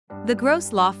The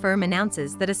Gross law firm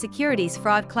announces that a securities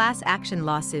fraud class action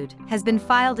lawsuit has been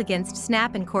filed against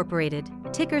Snap Incorporated,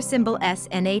 ticker symbol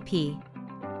SNAP.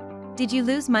 Did you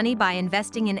lose money by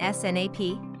investing in SNAP?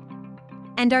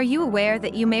 And are you aware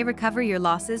that you may recover your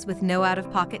losses with no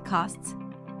out-of-pocket costs?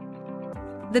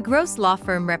 The Gross law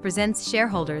firm represents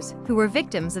shareholders who were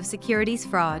victims of securities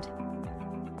fraud.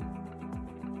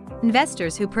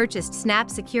 Investors who purchased Snap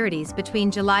securities between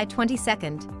July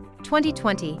 22,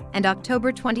 2020 and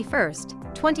October 21,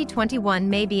 2021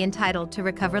 may be entitled to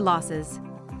recover losses.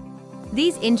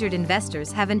 These injured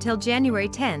investors have until January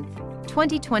 10,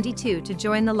 2022 to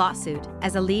join the lawsuit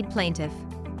as a lead plaintiff.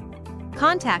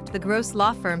 Contact the Gross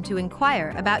law firm to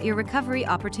inquire about your recovery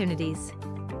opportunities.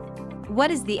 What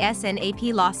is the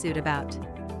SNAP lawsuit about?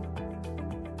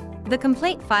 The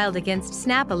complaint filed against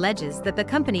Snap alleges that the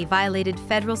company violated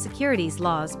federal securities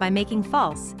laws by making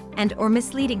false and/or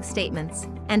misleading statements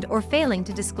and/or failing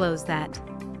to disclose that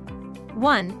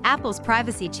 1. Apple's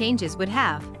privacy changes would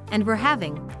have, and were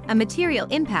having, a material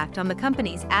impact on the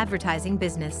company's advertising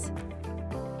business.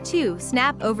 2.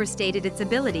 Snap overstated its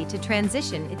ability to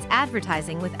transition its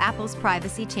advertising with Apple's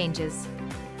privacy changes.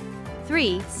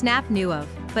 3. Snap knew of,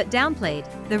 but downplayed,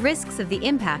 the risks of the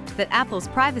impact that Apple's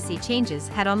privacy changes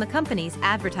had on the company's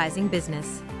advertising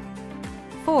business.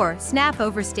 4. Snap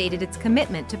overstated its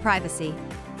commitment to privacy.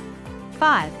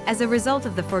 5. As a result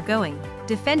of the foregoing,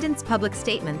 defendants' public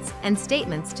statements and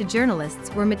statements to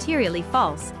journalists were materially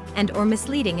false and/or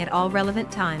misleading at all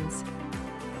relevant times.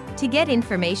 To get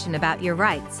information about your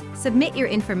rights, submit your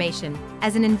information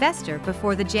as an investor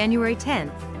before the January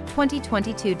 10,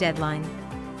 2022 deadline.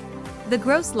 The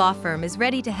Gross law firm is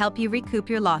ready to help you recoup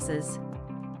your losses.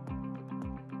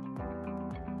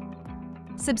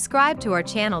 Subscribe to our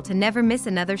channel to never miss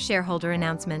another shareholder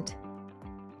announcement.